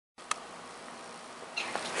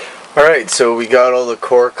Alright, so we got all the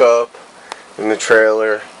cork up in the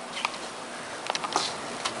trailer.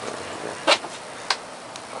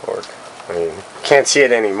 Cork. I mean, can't see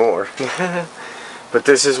it anymore. But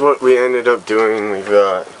this is what we ended up doing. We've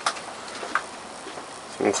got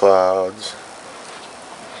some clouds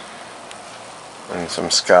and some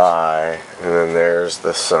sky, and then there's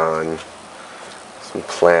the sun, some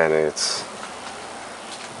planets.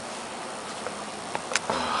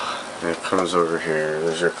 And it comes over here.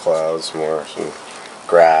 There's your clouds, more some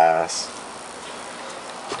grass,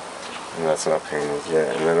 and that's not painted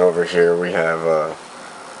yet. And then over here we have a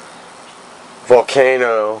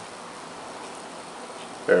volcano.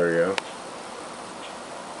 There we go.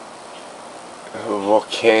 A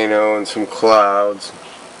volcano and some clouds,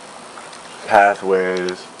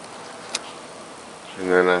 pathways, and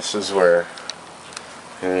then this is where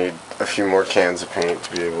I need a few more cans of paint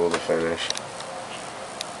to be able to finish.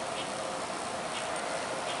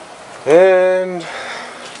 And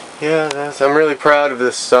yeah, I'm really proud of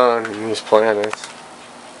this sun and these planets.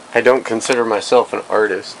 I don't consider myself an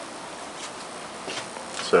artist,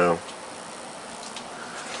 so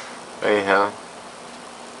anyhow,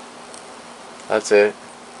 that's it.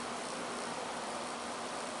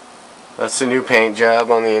 That's the new paint job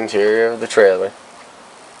on the interior of the trailer.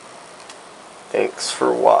 Thanks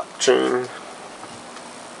for watching.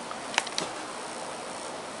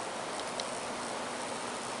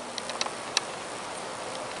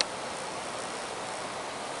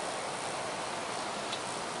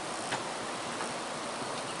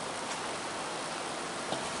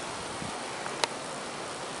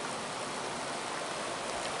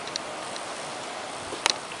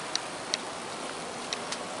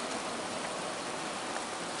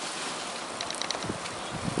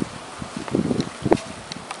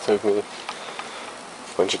 Took me a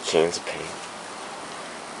bunch of cans of paint.